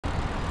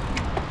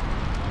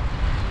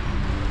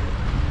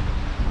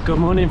Good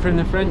morning from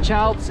the French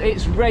Alps.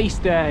 It's race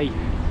day.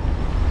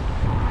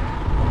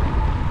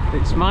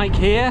 It's Mike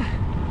here.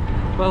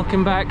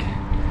 Welcome back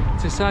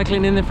to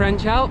cycling in the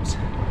French Alps.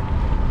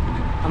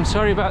 I'm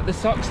sorry about the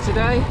socks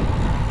today.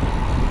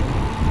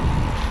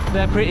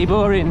 They're pretty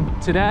boring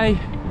today.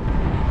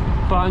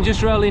 But I'm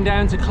just rolling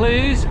down to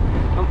Cluse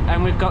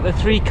and we've got the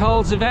 3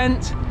 Cols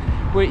event,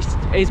 which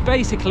is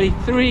basically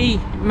 3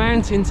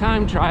 mountain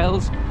time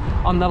trials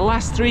on the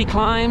last 3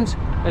 climbs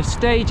of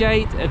stage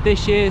 8 of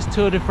this year's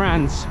Tour de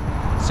France.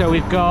 So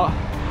we've got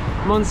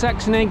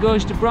Mont-Saxonnex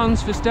Gorge du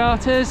Bronze for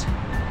starters,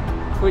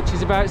 which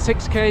is about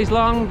 6 k's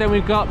long. Then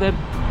we've got the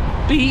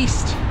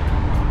beast,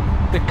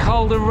 the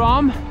Col de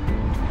Romme,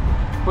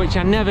 which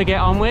I never get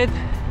on with,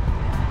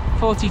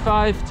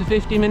 45 to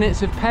 50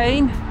 minutes of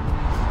pain.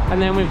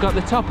 And then we've got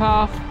the top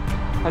half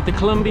of the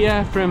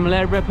Colombiere from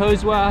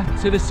Reposoir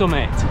to the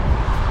summit.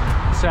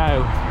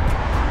 So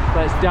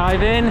let's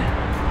dive in,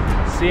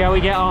 see how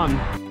we get on.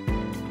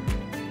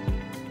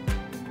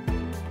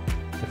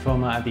 The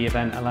format of the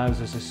event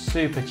allows us a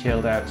super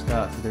chilled out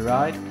start to the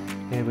ride.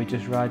 Here we're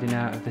just riding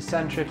out of the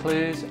centre of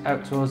Cluse,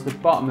 out towards the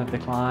bottom of the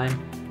climb.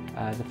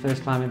 The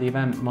first climb of the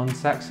event,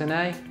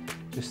 Mont-Saxonnex,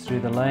 just through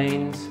the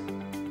lanes,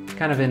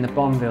 kind of in the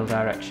Bonneville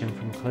direction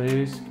from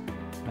Cluse.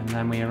 And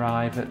then we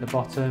arrive at the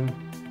bottom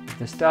of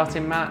the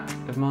starting mat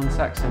of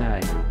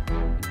Mont-Saxonnex.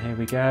 And here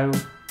we go.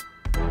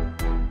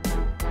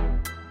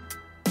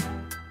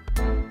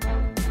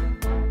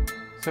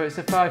 So it's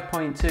a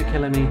 5.2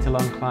 kilometre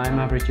long climb,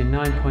 averaging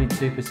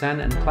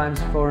 9.2%, and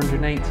climbs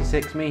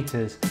 486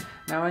 metres.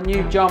 Now I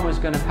knew John was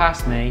going to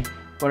pass me,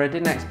 but I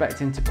didn't expect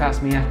him to pass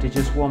me after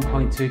just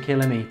 1.2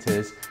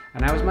 kilometres.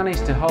 And I was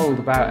managed to hold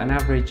about an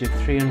average of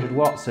 300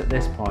 watts at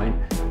this point.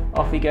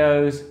 Off he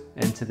goes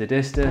into the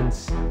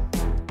distance.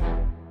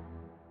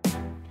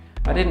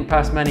 I didn't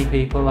pass many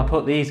people, I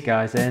put these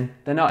guys in.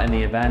 They're not in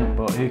the event,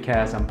 but who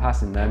cares, I'm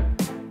passing them.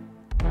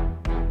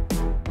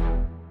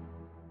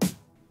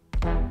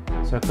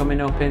 So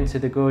coming up into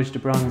the Gorge du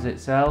Bronze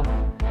itself,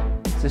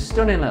 it's a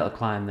stunning little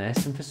climb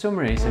this, and for some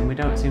reason we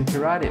don't seem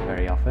to ride it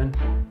very often.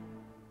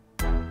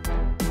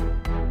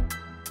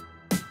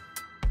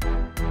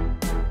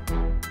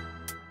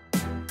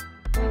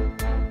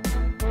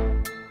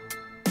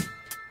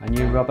 I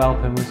knew Rob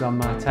Alpen was on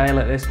my tail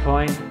at this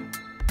point,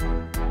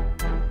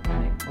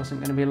 and it wasn't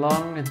going to be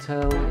long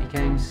until he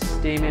came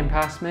steaming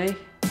past me.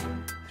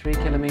 3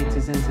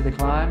 kilometres into the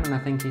climb, and I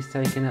think he's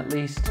taken at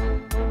least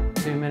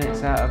 2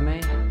 minutes out of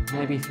me,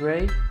 maybe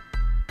 3.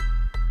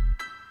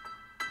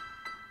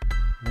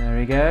 There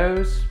he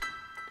goes,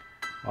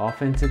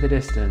 off into the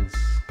distance.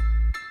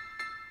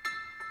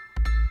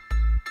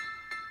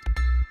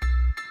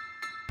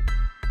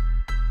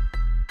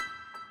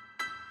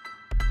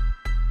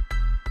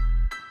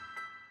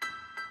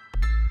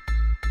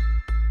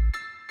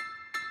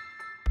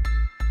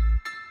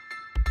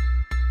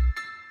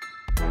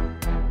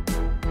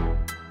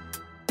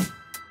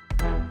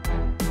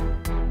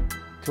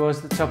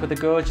 Towards the top of the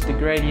gorge, the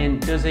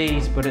gradient does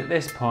ease, but at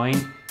this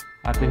point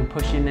I've been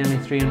pushing nearly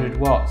 300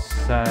 watts,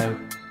 so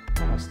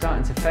I was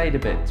starting to fade a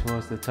bit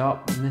towards the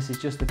top, and this is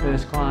just the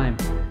first climb.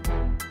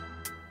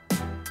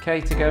 K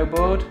to go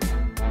board,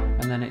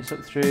 and then it's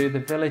up through the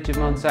village of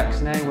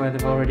Mont-Saxonnex, where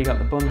they've already got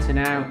the bunting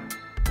out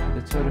for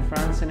the Tour de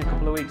France in a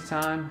couple of weeks'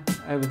 time,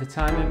 over the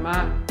timing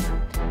mat,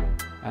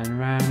 and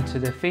round to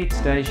the feed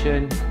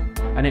station.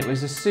 And it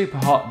was a super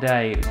hot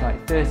day, it was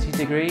like 30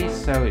 degrees,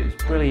 so it was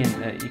brilliant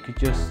that you could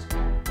just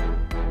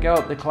go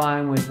up the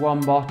climb with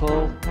 1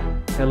 bottle,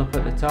 fill up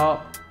at the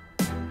top,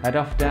 head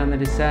off down the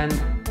descent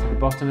to the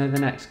bottom of the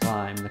next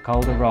climb, the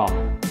Col de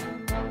Romme.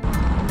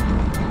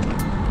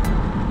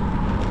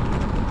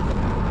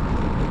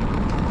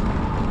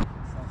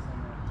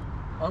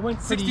 I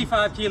went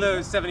 65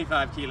 kilos,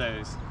 75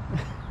 kilos.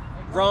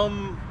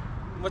 Romme,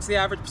 what's the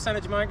average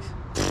percentage, Mike?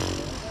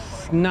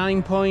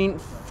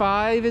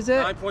 9.5, is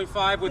it?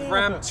 9.5 with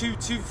ramp,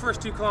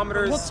 first 2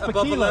 kilometers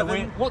above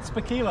 11. What's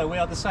per kilo? We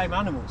are the same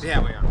animals. Yeah,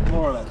 we are.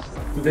 More or less.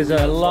 There's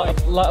a lot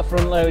of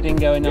front loading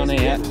going on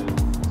here.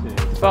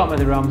 The bottom of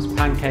the Romme's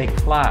pancake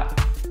flat.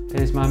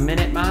 Here's my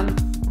minute man,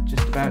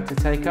 just about to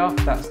take off.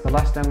 That's the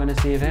last I'm going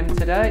to see of him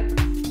today.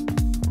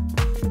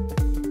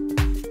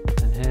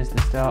 And here's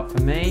the start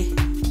for me.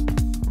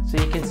 So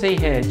you can see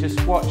here,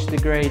 just watch the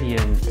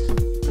gradient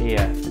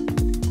here.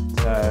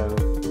 So,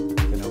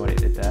 I don't know what it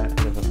did there, a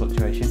bit of a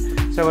fluctuation.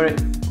 So we're at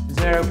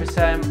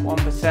 0%,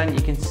 1%.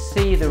 You can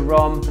see the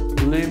Romme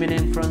looming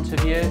in front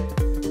of you.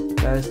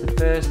 There's the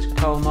first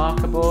Col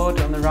marker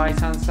board on the right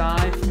hand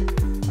side,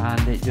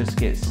 and it just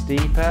gets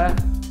steeper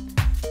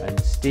and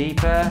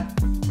steeper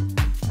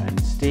and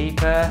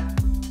steeper.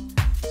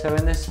 So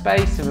in the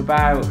space of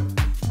about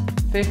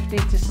 50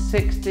 to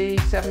 60,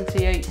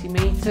 70, 80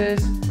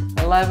 metres,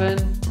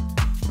 11,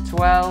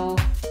 12,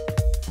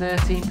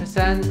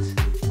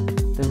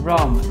 13%. The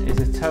Romme is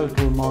a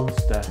total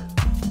monster.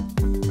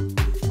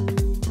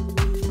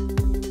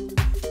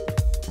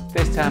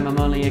 This time I'm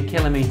only a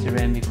kilometre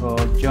in before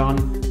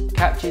John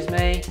catches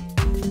me,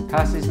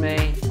 passes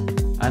me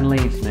and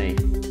leaves me.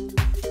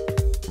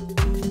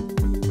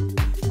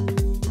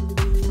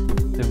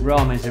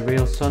 Romme is a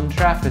real sun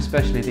trap,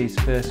 especially these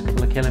first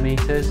couple of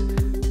kilometres.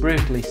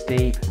 Brutally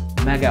steep,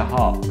 mega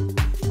hot.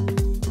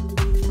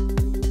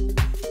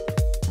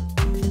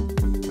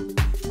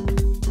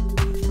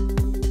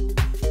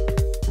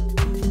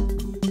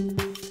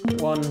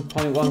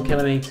 1.1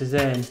 kilometres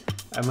in,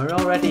 and we're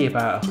already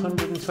about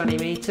 120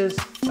 metres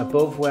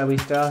above where we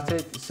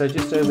started, so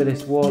just over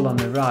this wall on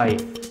the right,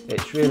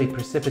 it's really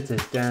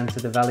precipitous down to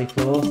the valley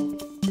floor.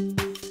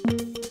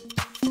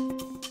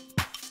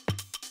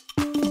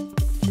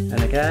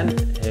 And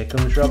again, here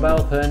comes Rob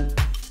Alpen.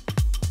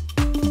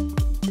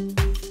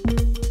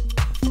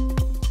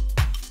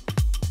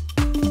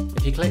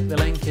 If you click the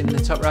link in the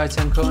top right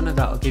hand corner,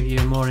 that'll give you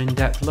a more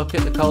in-depth look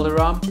at the Col de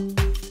Romme.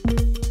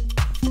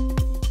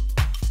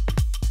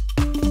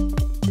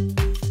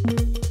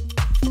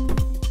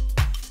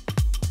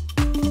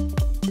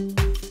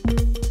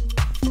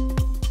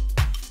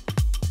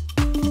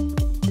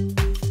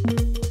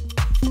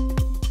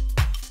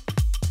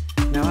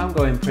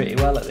 Going pretty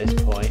well at this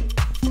point,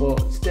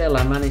 but still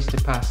I managed to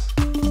pass,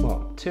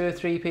 what, 2 or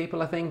 3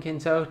 people I think in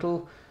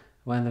total,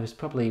 when there was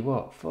probably,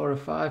 what, 4 or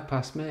 5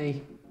 past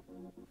me.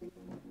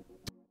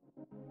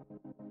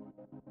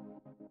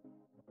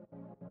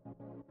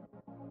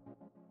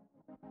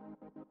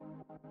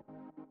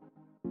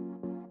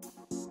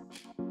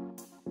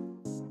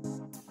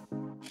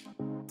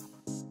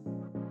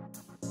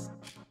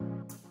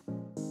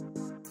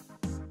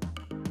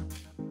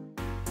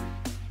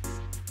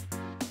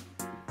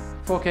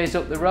 K's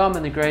up the Romme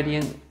and the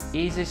gradient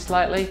eases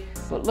slightly,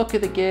 but look at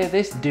the gear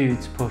this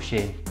dude's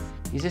pushing.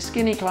 He's a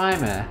skinny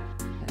climber.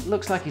 It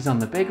looks like he's on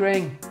the big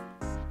ring.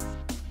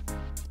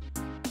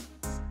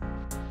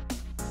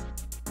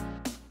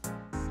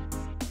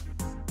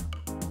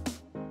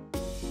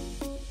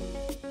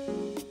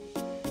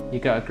 You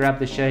gotta grab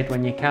the shade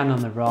when you can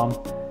on the Romme.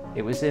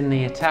 It was in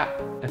the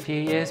Etape a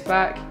few years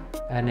back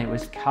and it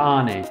was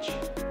carnage.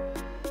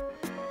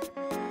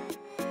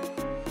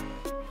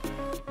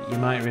 You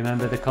might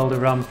remember the Col de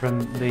Romme from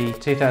the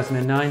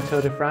 2009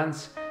 Tour de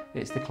France.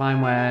 It's the climb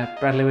where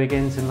Bradley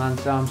Wiggins and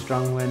Lance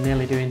Armstrong were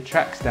nearly doing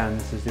track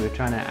stands as they were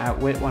trying to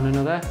outwit one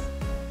another.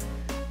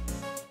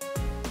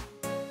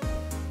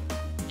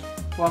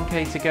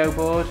 1k to go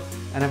board,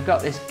 and I've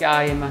got this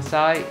guy in my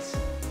sights.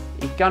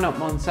 He'd gone up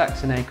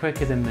Mont-Saxonnex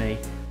quicker than me,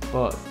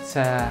 but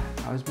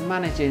I was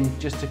managing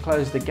just to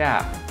close the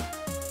gap.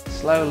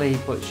 Slowly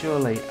but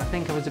surely. I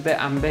think I was a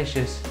bit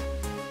ambitious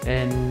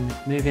in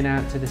moving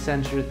out to the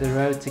centre of the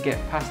road to get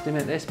past him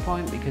at this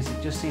point, because it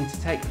just seemed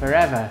to take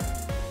forever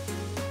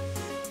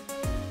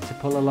to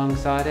pull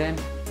alongside him,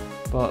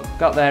 but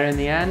got there in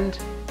the end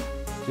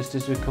just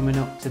as we're coming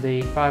up to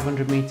the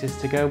 500 metres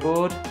to go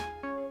board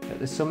at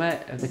the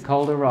summit of the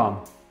Col de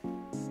Romme.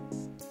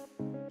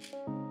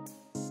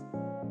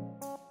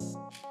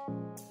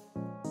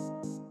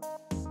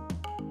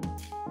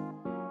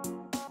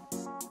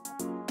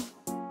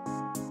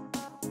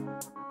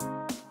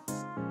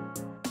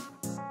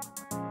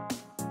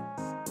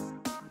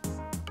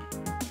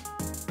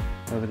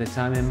 Over the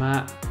timing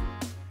map,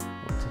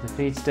 up to the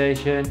feed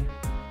station,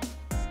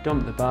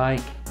 dump the bike,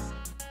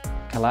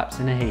 collapse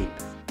in a heap.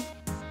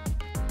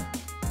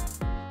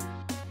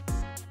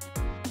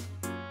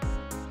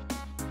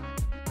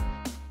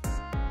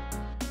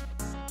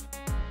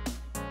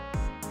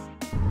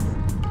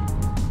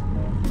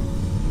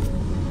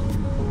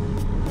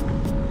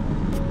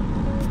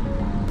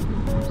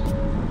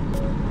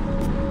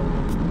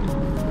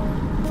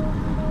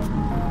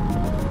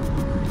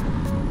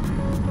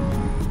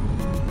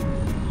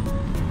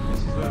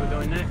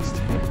 Next,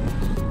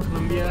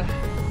 Colombiere.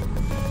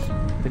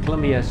 The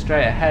Colombiere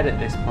straight ahead at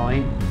this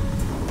point.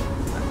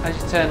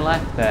 As you turn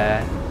left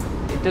there,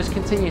 it does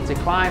continue to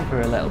climb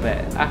for a little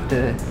bit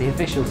after the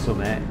official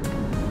summit,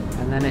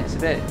 and then it's a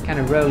bit kind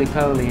of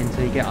roly-poly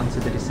until you get onto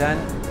the descent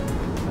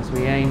as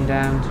we aim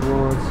down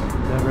towards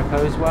the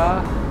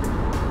Reposoir.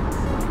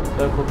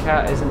 Local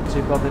cat isn't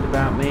too bothered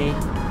about me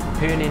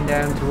pooning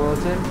down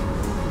towards him.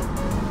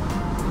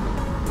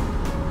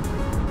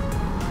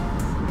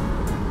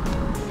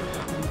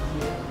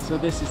 So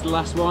this is the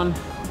last one,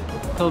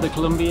 Col de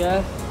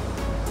Colombiere,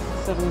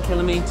 7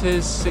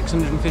 kilometres,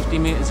 650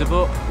 metres of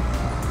up.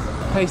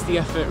 Paced the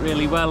effort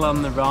really well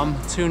on the Romme,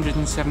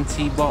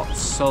 270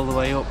 watts all the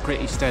way up,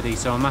 pretty steady,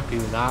 so I'm happy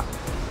with that.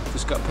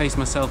 Just got to pace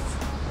myself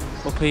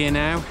up here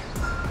now,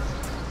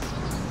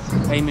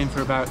 aiming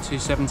for about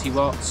 270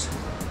 watts,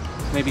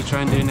 maybe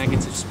try and do a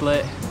negative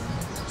split,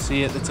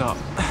 see you at the top.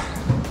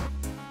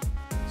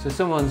 So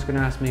someone's going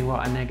to ask me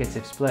what a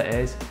negative split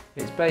is.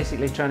 It's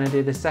basically trying to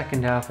do the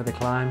second half of the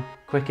climb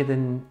quicker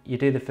than you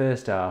do the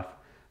first half,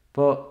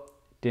 but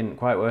didn't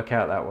quite work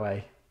out that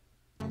way.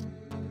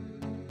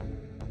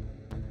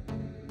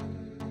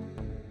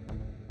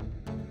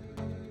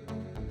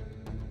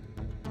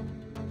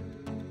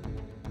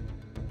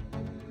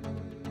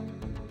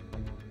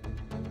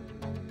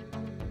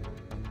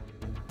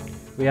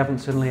 We haven't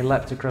suddenly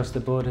leapt across the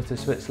border to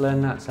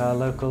Switzerland. That's our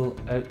local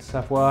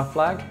Haute-Savoie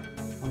flag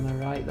on the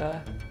right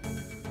there.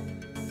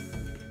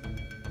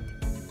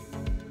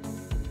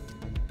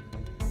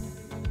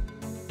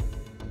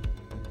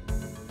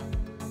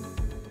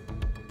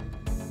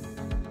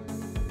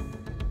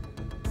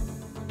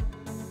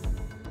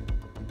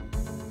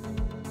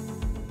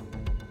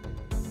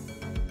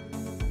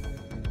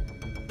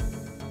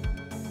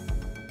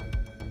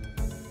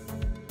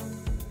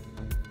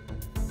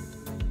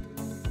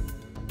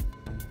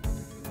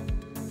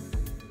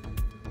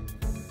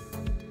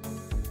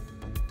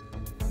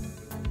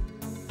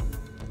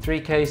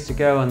 3Ks to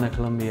go on the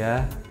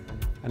Colombiere,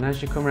 and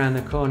as you come around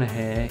the corner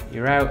here,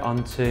 you're out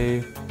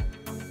onto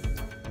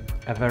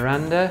a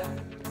veranda,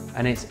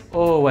 and it's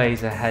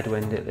always a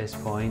headwind at this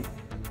point.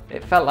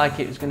 It felt like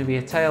it was going to be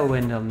a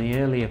tailwind on the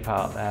earlier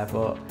part there,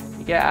 but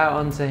you get out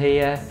onto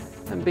here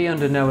and be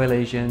under no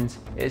illusions,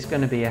 it's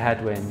going to be a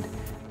headwind.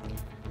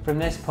 From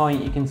this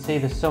point you can see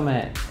the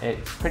summit.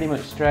 It's pretty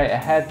much straight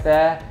ahead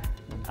there,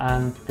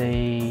 and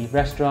the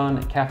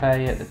restaurant,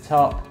 cafe at the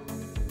top.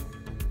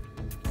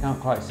 Can't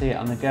quite see it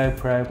on the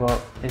GoPro,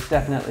 but it's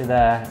definitely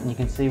there and you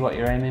can see what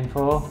you're aiming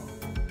for.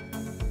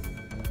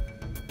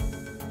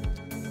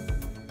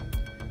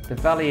 The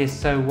valley is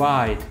so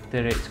wide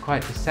that it's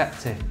quite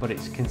deceptive, but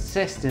it's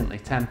consistently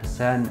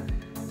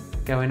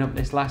 10% going up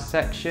this last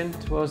section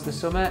towards the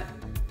summit.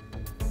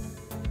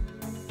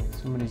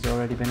 Somebody's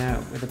already been out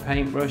with a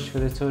paintbrush for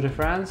the Tour de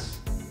France.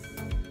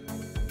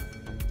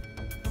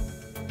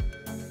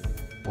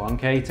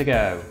 1K to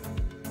go.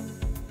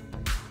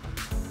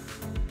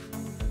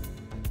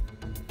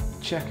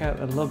 Check out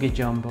the luggage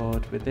on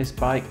board with this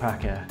bike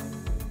packer.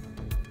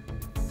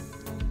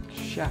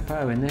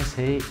 Chapeau in this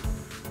heat.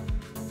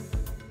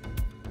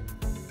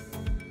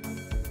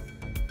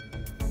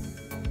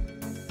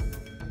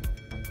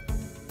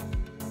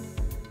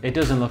 It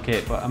doesn't look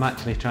it, but I'm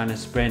actually trying to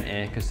sprint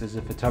here because there's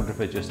a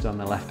photographer just on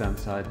the left-hand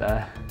side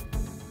there.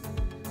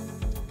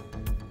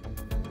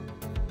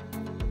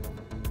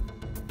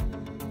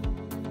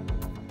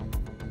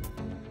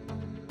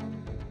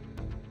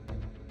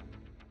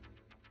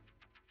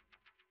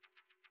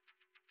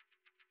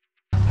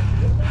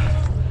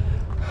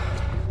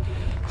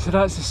 So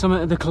that's the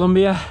summit of the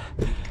Colombiere,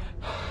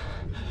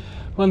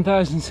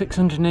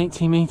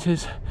 1,680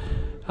 meters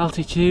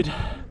altitude.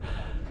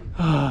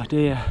 Oh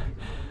dear.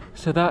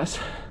 So that's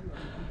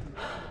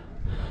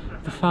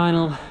the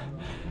final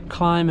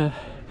climb of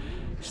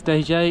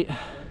stage 8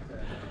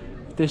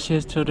 of this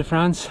year's Tour de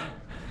France.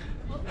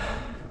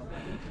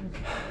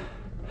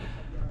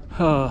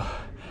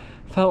 Oh,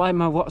 felt like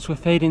my watts were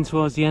fading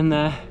towards the end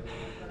there.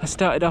 I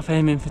started off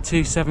aiming for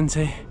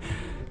 270,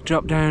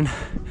 dropped down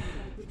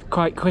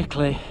quite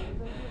quickly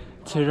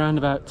to around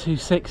about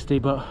 260,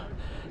 but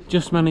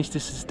just managed to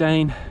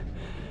sustain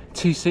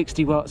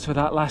 260 watts for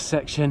that last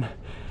section,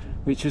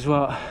 which was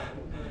what,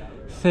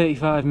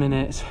 35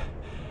 minutes.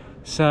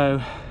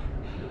 So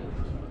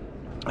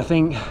I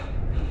think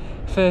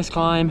first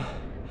climb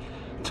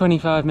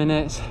 25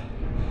 minutes,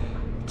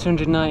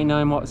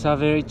 299 watts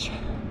average.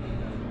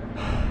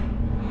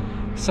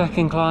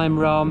 Second climb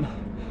Romme,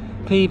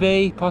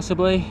 PB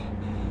possibly,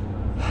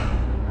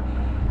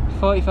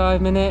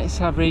 45 minutes,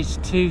 average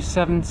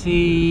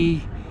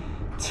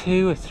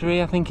 272 or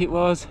 3 I think it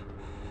was,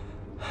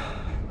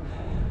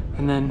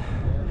 and then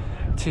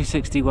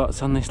 260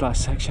 watts on this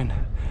last section.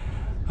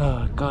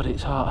 Oh god,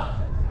 it's hot.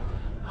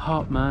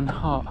 Hot man,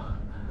 hot.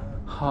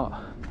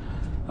 Hot.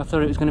 I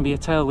thought it was going to be a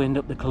tailwind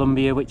up the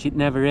Colombiere, which it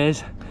never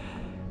is,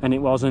 and it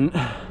wasn't.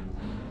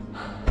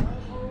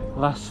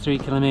 Last 3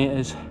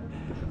 kilometers,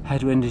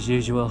 headwind as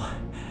usual,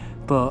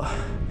 but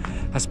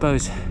I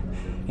suppose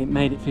it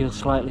made it feel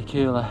slightly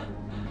cooler.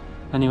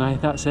 Anyway,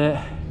 that's it.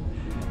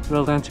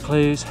 Roll down to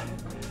Clues.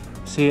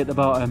 See you at the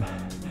bottom.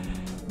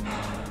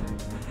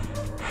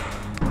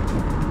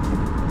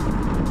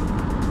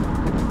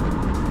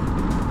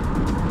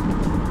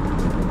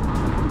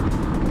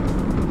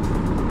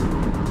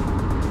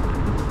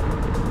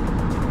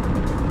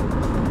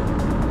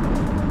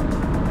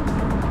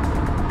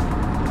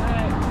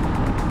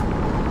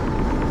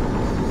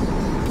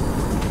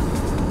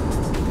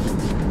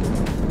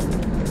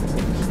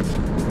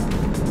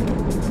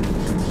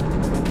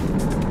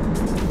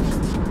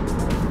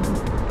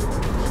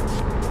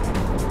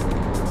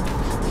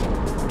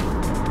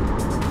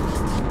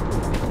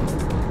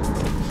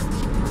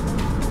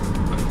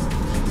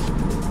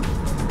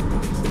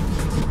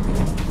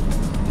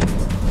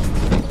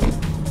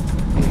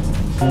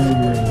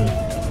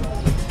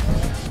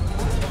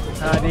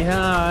 Howdy,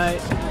 hi.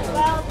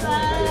 Well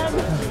done.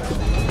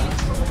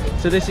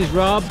 So this is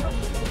Rob,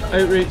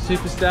 Haute Route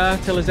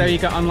Superstar. Tell us how you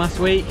got on last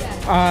week.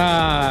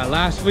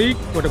 Last week,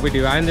 what did we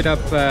do? I ended up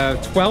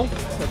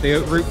 12th at the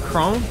Haute Route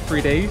Cron,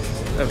 3 days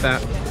of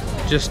that,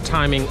 just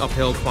timing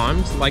uphill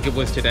climbs like it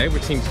was today,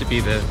 which seems to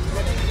be the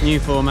New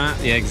format.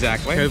 Yeah,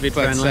 exactly. COVID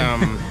friendly.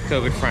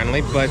 COVID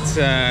friendly, but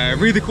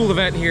really cool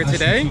event here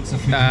today.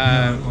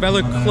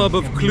 Velo Club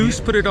of Cluse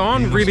put it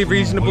on. Really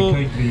reasonable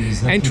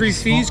entry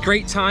fees,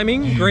 great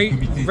timing, great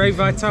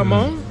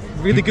ravitaillement,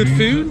 really good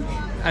food.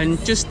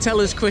 And just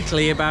tell us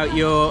quickly about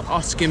your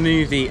Oscar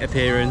movie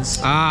appearance.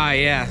 Ah,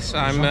 yes.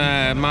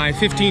 I'm my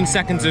 15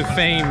 seconds of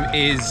fame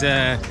is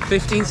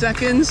 15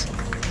 seconds?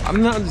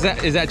 I'm not.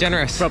 Is that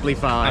generous? Probably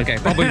 5. Okay,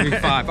 probably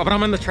 5. Oh, but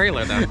I'm in the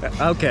trailer though.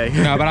 Okay.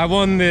 No, but I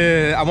won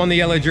the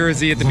yellow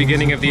jersey at the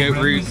beginning of the Haute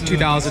Route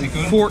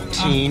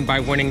 2014 by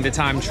winning the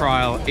time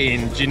trial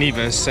in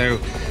Geneva. So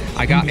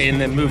I got in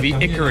the movie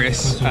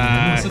Icarus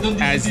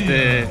as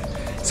the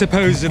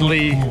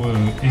supposedly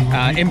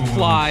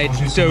implied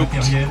doped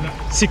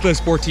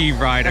cyclosportive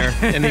rider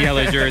in the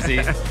yellow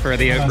jersey for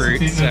the Out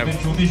Route. So.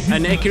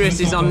 And Icarus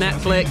is on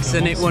Netflix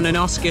and it won an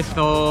Oscar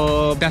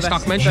for Best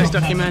documentary. Best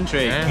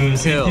documentary. Yeah.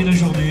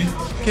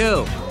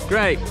 Cool.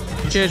 Great.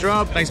 Cheers,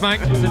 Rob. Thanks, Mike.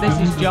 So this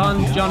is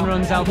John. John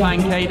runs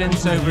Alpine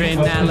Cadence over in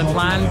La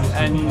Plan.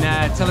 And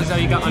tell us how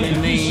you got on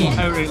in the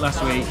Out Route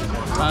last week.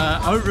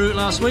 Out Route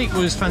last week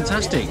was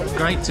fantastic.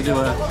 Great to do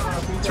a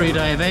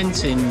 3-day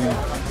event in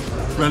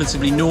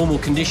relatively normal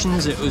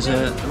conditions. It was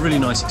a really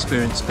nice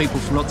experience. People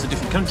from lots of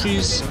different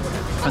countries,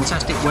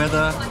 fantastic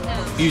weather,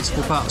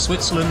 beautiful part of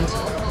Switzerland.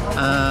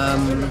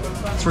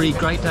 3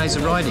 great days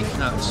of riding.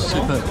 That was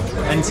superb.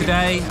 And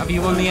today, have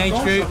you won the age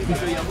group?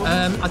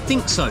 I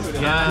think so.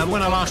 Yeah.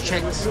 When I last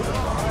checked,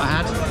 I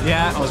had.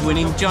 Yeah. I was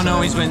winning. John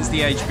always wins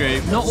the age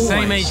group. Not always.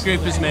 Same age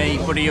group as me,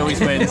 but he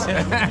always wins. No,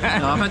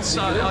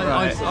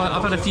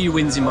 I've had a few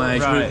wins in my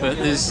age group, but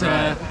there's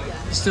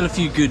still a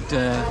few good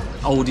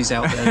oldies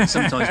out there that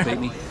sometimes beat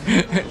me.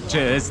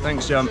 Cheers.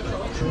 Thanks, John.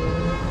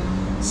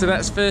 So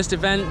that's first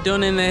event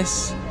done in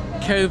this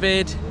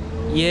COVID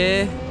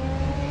year.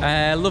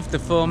 Loved the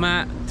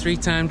format, 3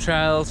 time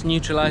trials,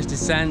 neutralised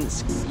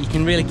descents. You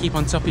can really keep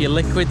on top of your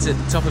liquids at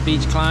the top of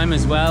each climb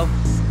as well,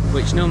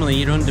 which normally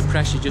you're under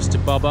pressure just to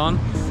bob on.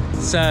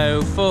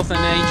 So 4th and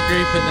age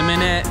group at the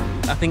minute.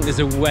 I think there's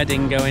a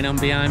wedding going on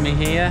behind me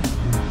here.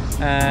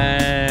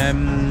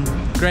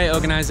 Great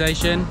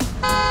organisation.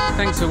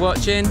 Thanks for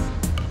watching.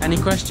 Any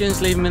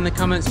questions, leave them in the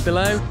comments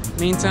below.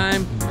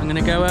 Meantime, I'm going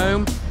to go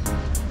home.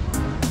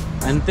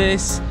 And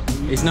this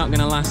is not going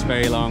to last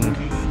very long.